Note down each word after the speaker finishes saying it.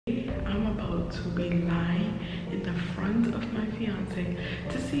I'm about to be lying in the front of my fiance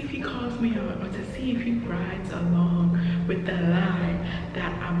to see if he calls me out or to see if he rides along with the lie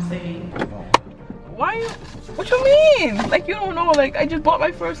that I'm saying. Why? What you mean? Like, you don't know, like, I just bought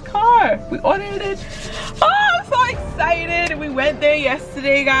my first car. We ordered it. Oh, I'm so excited. We went there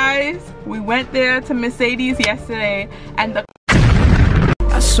yesterday, guys. We went there to Mercedes yesterday, and the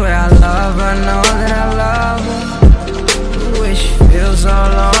I swear I love her, know that I love her. The way she feels all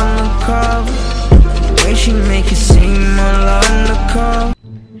on the cover, the way she make it seem all undercover.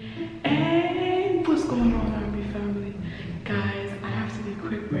 Hey, what's going on, Army family? Guys, I have to be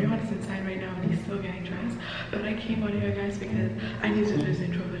quick. Rayon is inside right now and he's still getting dressed, but I came on here, guys, because I need to do this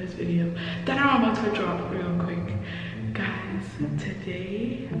intro for this video that I'm about to drop real quick. Guys,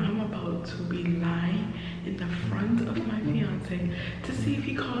 today I'm about to be lying in the front of my fiance to see if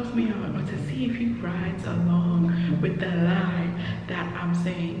he calls me out or to see if he rides along with the lie that I'm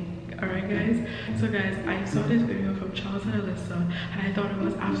saying. Alright, guys, so guys, I saw this video from Charles and Alyssa and I thought it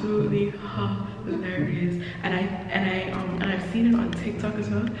was absolutely hilarious, and I've seen it on TikTok as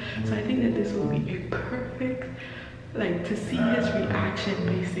well, so I think that this will be a perfect, like, to see his reaction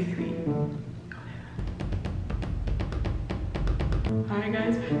basically. Alright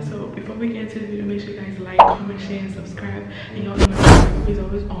guys, so before we get into the video, make sure you guys like, comment, share, and subscribe. And y'all know my photography is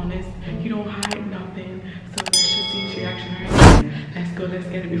always honest. You don't hide nothing. So let's just see his reaction, alright? Let's go, let's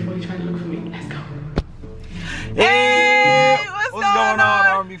get it before you try to look for me. Let's go. Hey, what's going on,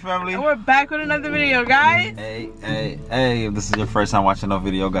 Army family? And we're back with another video, guys. Hey, if this is your first time watching a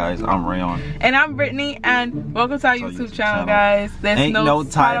video, guys, I'm Rayon. And I'm Britney, and welcome to our YouTube channel, guys. There's Ain't no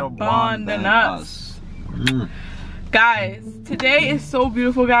title bond than us. Guys, today is so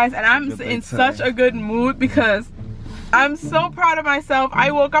beautiful, guys, and I'm in such a good mood because I'm so proud of myself.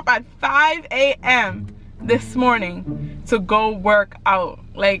 I woke up at 5 a.m. this morning to go work out.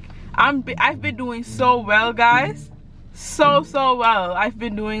 Like, I've been doing so well, guys. So well. I've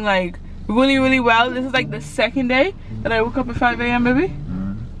been doing, like, really well. This is like the second day that I woke up at 5 a.m. baby.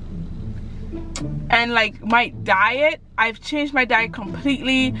 And like my diet, I've changed my diet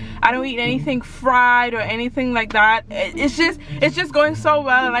completely. I don't eat anything fried or anything like that. It's just going so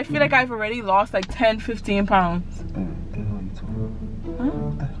well, and I feel like I've already lost like 10-15 pounds. Huh?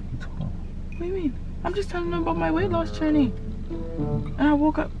 What do you mean? I'm just telling them about my weight loss journey. And I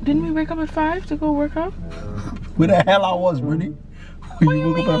woke up, didn't we wake up at 5 to go work out? Where the hell I was, Britney? What you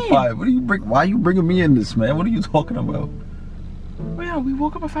woke up at 5. Why are you bringing me in this, man? What are you talking about? Oh yeah, we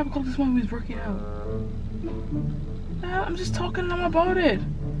woke up at 5 o'clock this morning. We was working out. I'm just talking to them about it.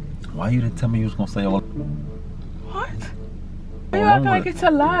 Why you didn't tell me you was gonna say all? What? Why you acting like it's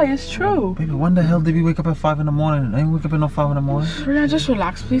a lie? It's true. Baby, when the hell did we wake up at 5 in the morning? I didn't wake up at no 5 in the morning. Rihanna, just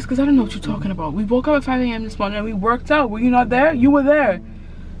relax, please, because I don't know what you're talking about. We woke up at 5 a.m. this morning and we worked out. Were you not there? You were there.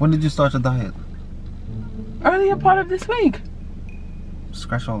 When did you start your diet? Earlier part of this week.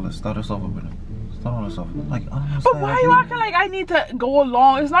 Scratch all this. Start this over, Britney. Start all this over. Like, I don't understand. But why are you acting like I need to go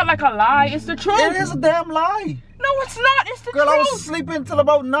along? It's not like a lie. It's the truth. It is a damn lie. No, it's not. It's the truth. Girl, I was sleeping till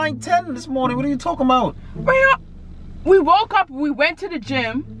about 9-10 this morning. What are you talking about? Rayon, we woke up, we went to the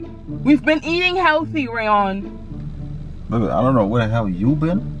gym. We've been eating healthy, Rayon. Baby, I don't know where the hell you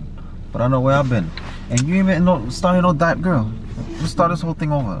been, but I know where I've been. And you ain't been starting no diet, girl. Let's start this whole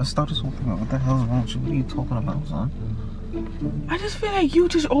thing over. Let's start this whole thing over. What the hell's wrong with you? What are you talking about, son? I just feel like you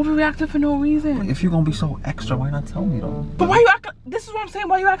just overreacted for no reason. If you're gonna be so extra, why not tell me though? But why you acting, this is what I'm saying,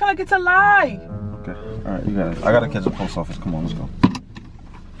 why you acting like it's a lie? Okay, alright, you got it. I gotta catch the post office. Come on, let's go.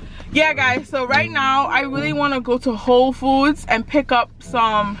 Yeah, guys, so right now I really want to go to Whole Foods and pick up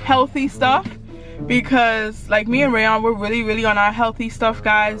some healthy stuff, because like me and Rayon, we're really on our healthy stuff,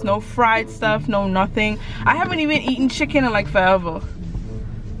 guys. No fried stuff, no nothing. I haven't even eaten chicken in like forever.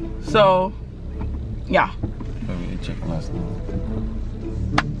 So yeah. Baby, you ate chicken last night.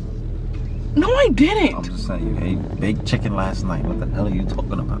 No, I didn't. I'm just saying, you ate baked chicken last night. What the hell are you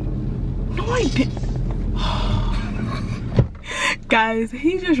talking about? No, I didn't. Guys,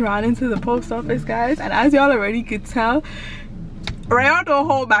 he just ran into the post office, guys, and as y'all already could tell, Rayon don't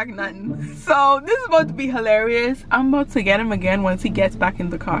hold back nothing. So this is about to be hilarious. I'm about to get him again once he gets back in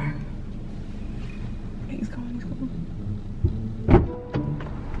the car. He's coming,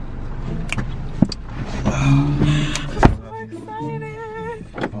 I'm so excited.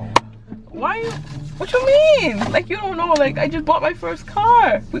 Why you, what you mean? Like, you don't know, like, I just bought my first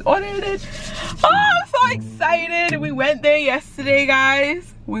car. We ordered it. Oh, I'm so excited. We went there yesterday,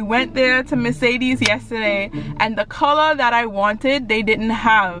 guys. We went there to Mercedes yesterday, and the color that I wanted, they didn't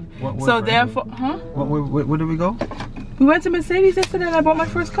have. So therefore, huh? Where did we go? We went to Mercedes yesterday and I bought my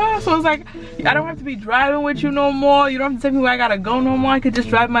first car. So it's like, I don't have to be driving with you no more. You don't have to tell me where I gotta go no more. I could just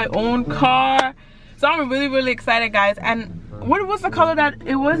drive my own car. So I'm really, really excited, guys. And what was the color that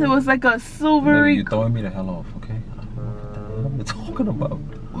it was? It was like a silvery. You're throwing me the hell off, okay? What are you talking about?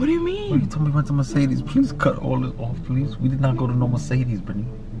 What do you mean? Well, you told me we went to Mercedes. Please cut all this off, please. We did not go to no Mercedes, Britney.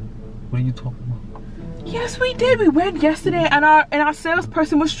 What are you talking about? Yes, we did. We went yesterday, and our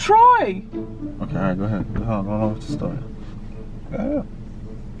salesperson was Troy. Okay, all right, go ahead. Go on with the story. Go ahead.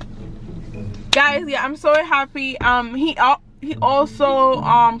 Guys, yeah, I'm so happy. He also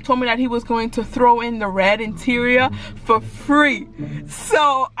told me that he was going to throw in the red interior for free.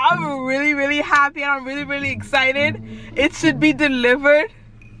 So I'm really, really happy, and I'm really, really excited. It should be delivered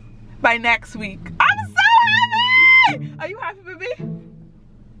by next week. I'm so happy. Are you happy, baby?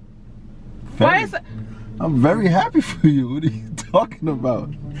 Why is it? I'm very happy for you. What are you talking about?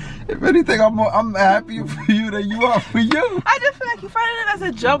 If anything, I'm happier for you than you are for you. I just feel like you finding it as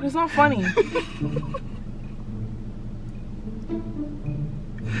a joke. It's not funny.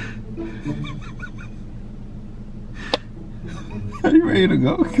 Are you ready to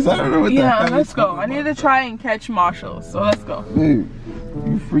go? Because I don't know what the hell. Yeah, let's go. I need to try and catch Marshall. So let's go. Babe,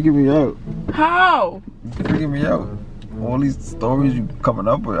 you freaking me out. How? You freaking me out. All these stories you coming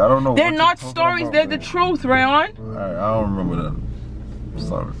up with, I don't know. They're not stories, they're the truth, Rayon. Alright, I don't remember that. I'm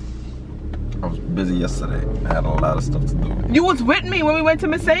sorry. I was busy yesterday. I had a lot of stuff to do. You was with me when we went to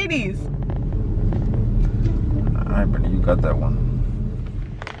Mercedes. Alright, Britney, you got that one.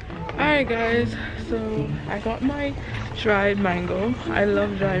 Alright, guys. So I got my dried mango. I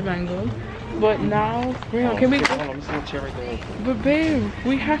love dried mango. But now, Rayon, can we go? Let me see the chair right there. But babe,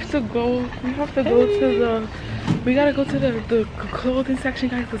 we have to go. We have to go to the. We gotta go to the clothing section,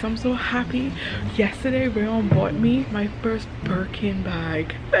 guys, because I'm so happy. Yesterday, Rayon bought me my first Birkin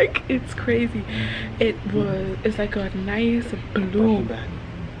bag. Like, it's crazy. It's like a nice blue bag.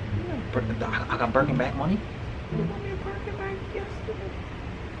 I got Birkin bag money. You bought me a Birkin bag yesterday.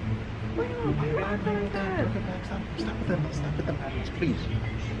 Rayon, why you acting like that? Stop with the madness, please.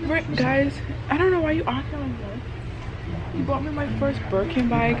 Guys, I don't know why you acting like that. He bought me my first Birkin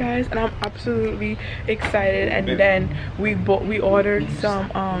bag, guys, and I'm absolutely excited. And then we ordered some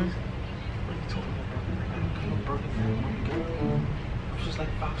Just like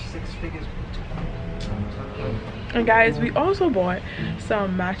 5-6 figures. And guys, we also bought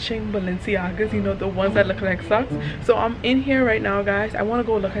some matching Balenciagas, you know, the ones that look like socks. So I'm in here right now, guys. I want to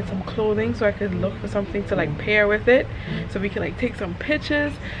go look at some clothing so I could look for something to like pair with it, so we can like take some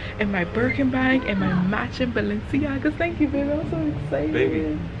pictures in my Birkin bag and my matching Balenciagas. Thank you, baby. I'm so excited.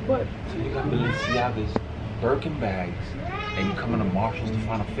 Baby, what? So you got Balenciagas, Birkin bags, and you come into Marshalls to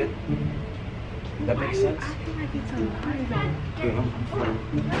find a fit? That makes sense? I feel like it's a lie, though. Yeah, I'm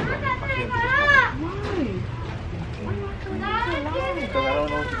Why? Because I don't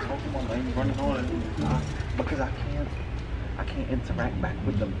know what you're talking about, man. You're running on it. Because I can't interact back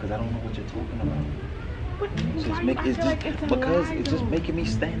with them because I don't know what you're talking about. It's just making me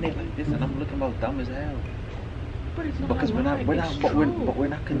stand there like this, and I'm looking about dumb as hell. But it's not Because we're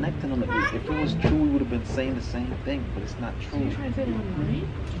not connecting on it. If it was true, we would have been saying the same thing, but it's not true. So you're trying to say that I'm lying?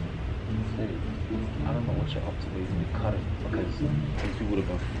 I don't know what you're up to, baby. We cut it because these two would have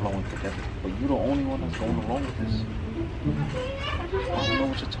been flowing together. But you're the only one that's going along with this. I don't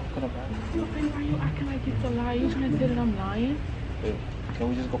know what you're talking about. So then why are you acting like it's a lie? You trying to say that I'm lying? Babe, can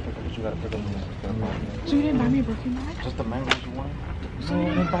we just go pick up what you gotta pick up? So you didn't buy me a Birkin bag? Just the mangoes you want? So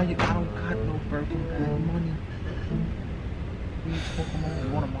I didn't buy you. I don't got no Birkin bag money. What are you talking about? You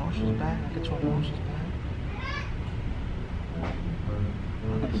want a Marshall's bag? I'll get you a Marshall's bag.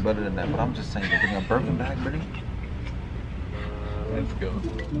 I could do better than that, but I'm just saying, they're bringing a Birkin bag, Britney. Let's go.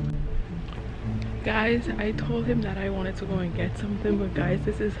 Guys, I told him that I wanted to go and get something, but guys,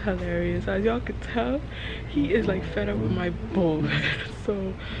 this is hilarious. As y'all could tell, he is like fed up with my bull.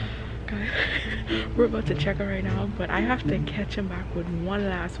 So guys, we're about to check it right now, but I have to catch him back with one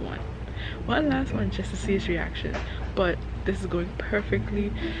last one just to see his reaction. But this is going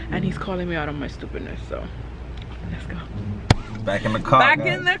perfectly, and he's calling me out on my stupidness, so let's go. Back in the car. Back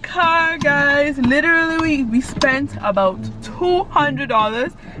in the car, guys. Literally, we spent about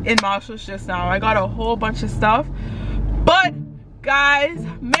 $200 in Marshalls just now. I got a whole bunch of stuff. But guys,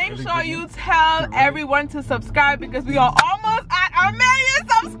 make sure you tell everyone to subscribe because we are almost at our 1 million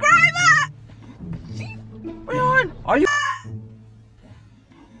subscribers. Rayon, Are you?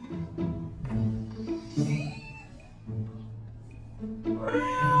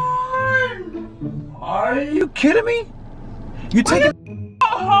 Rayon, Are you kidding me? You take it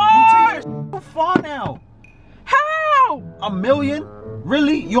so far now. how? 1 million?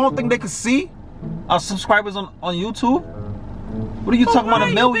 Really? You don't think they could see? subscribers on YouTube? What are you talking about,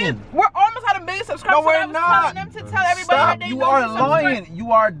 a million? We're almost at 1 million subscribers. No, we're so I was not. telling them to tell everybody Stop. that they You know are to subscribe. lying.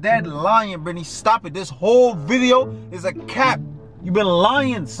 You are dead lying, Britney. Stop it. This whole video is a cap. You've been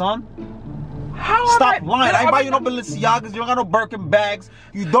lying, son. How Stop lying. I ain't buy you no Balenciagas. You don't got no Birkin bags.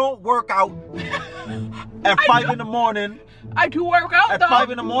 You don't work out at 5 in the morning. I do work out At though.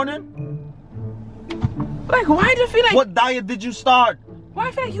 5 in the morning? Like, why do you feel like? What diet did you start? Why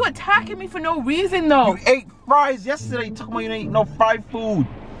I feel like you attacking me for no reason though? You ate fries yesterday. You talking about you didn't eat no fried food.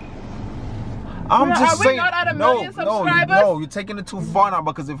 I'm Bro, just are we saying. not at 1 million subscribers? No, you're taking it too far now.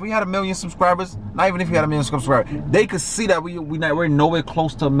 Because if we had 1 million subscribers, not even if we had 1 million subscribers, they could see that we're nowhere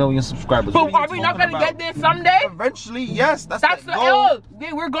close to 1 million subscribers. But What are we not gonna talking get there someday? Eventually, yes. That's the goal.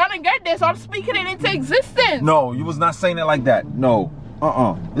 yeah, we're gonna get there. So I'm speaking it into existence. No, you was not saying it like that. No.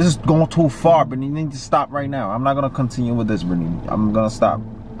 This is going too far, but you need to stop right now. I'm not gonna continue with this, Britney. I'm gonna stop.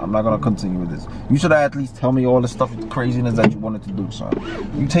 I'm not gonna continue with this. You should at least tell me all the stuff, the craziness that you wanted to do, son.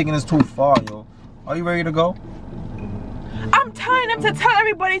 You taking this too far, yo. Are you ready to go? I'm telling them to tell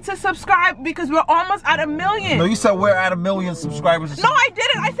everybody to subscribe because we're almost at 1 million. No, you said we're at 1 million subscribers. No, I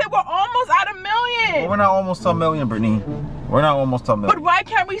didn't. I said we're almost at 1 million. Well, we're not almost to 1 million, Britney. We're not almost to 1 million. But why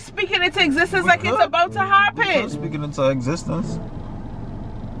can't we speak it into existence We like could. it's about to We're happen? speaking into existence.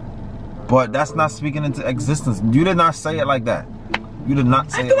 But that's not speaking into existence. You did not say it like that. You did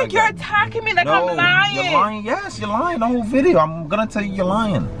not say I it feel like like you're that. attacking me like No, I'm lying. you're lying. Yes, you're lying the whole video. I'm gonna tell you you're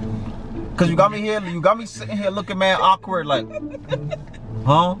lying. Cause you got me here, you got me sitting here looking mad awkward like,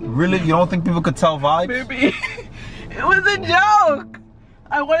 huh? Really? You don't think people could tell vibes? Baby, it was a joke.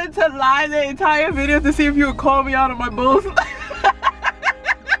 I wanted to lie the entire video to see if you would call me out on my bullshit.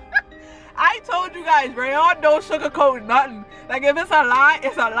 I told you guys, Rayon don't sugarcoat nothing. Like if it's a lie,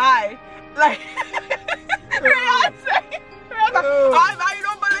 it's a lie. Like Rayon said, I'm not you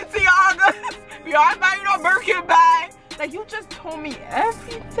no Balenciagas. I'm not you no Birkin bag. Like you just told me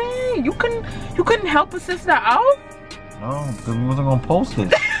everything. You couldn't help a sister out? No, because we wasn't gonna post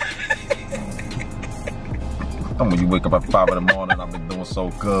it. When you wake up at 5 in the morning, I've been doing so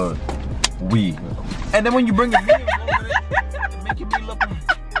good. And then when you bring the videos over there, it's making me look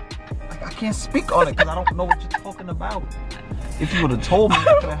like I can't speak on it because I don't know what you're talking about. If you would have told me,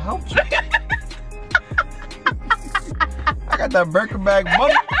 I could have helped you. I got that Birkin bag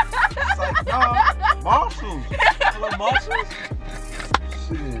money. It's like, nah, Marshalls. Hello, Marshalls.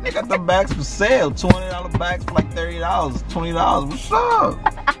 Shit, they got them bags for sale. $200 bags for like $30, $20. What's up?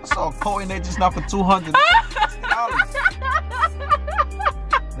 I saw a coat in there just not for $200.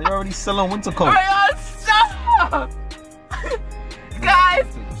 They already selling winter coats. Rayon, stop! Guys,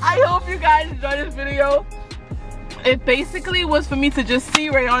 I hope you guys enjoyed this video. It basically was for me to just see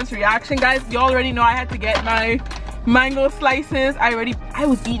Rayon's reaction, guys. You already know I had to get my mango slices. I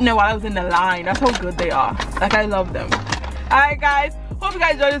was eating it while I was in the line. That's how good they are. Like, I love them. Alright guys, hope you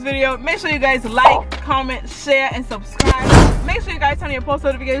guys enjoyed this video. Make sure you guys like, comment, share, and subscribe. Make sure you guys turn on your post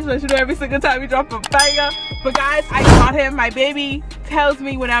notifications so you know every single time we drop a banger. But guys, I caught him. My baby tells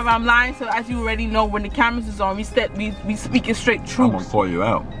me whenever I'm lying, so as you already know, when the cameras is on, we speak it straight truth. I'm gonna call you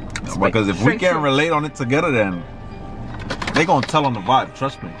out. Because if we can't relate on it together, then they gonna tell on the vibe,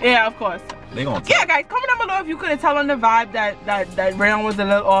 trust me. Yeah, of course. They gonna tell. Yeah, guys, comment down below if you couldn't tell on the vibe that Rayon was a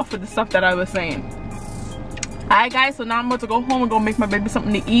little off with the stuff that I was saying. Alright guys, so now I'm about to go home and go make my baby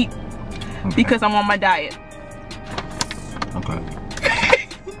something to eat because I'm on my diet. Okay.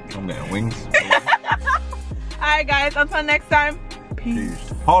 I'm getting wings. Alright guys, until next time,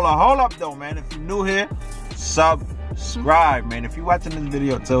 peace. Hold up though, man. If you're new here, subscribe, man. If you're watching this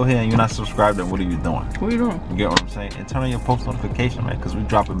video till here and you're not subscribed, then what are you doing? What are you doing? You get what I'm saying? And turn on your post notification, man, because we're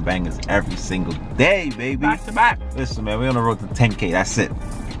dropping bangers every single day, baby. Back to back. Listen, man, we're on the road to 10K. That's it.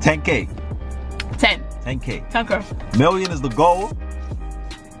 10K. 10K. 10K. Million is the goal.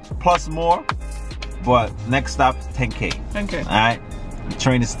 Plus more. But next stop is 10K. 10K. Alright? The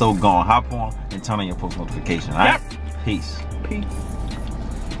train is still going. Hop on and turn on your post notification. Alright? Yep. Peace. Peace.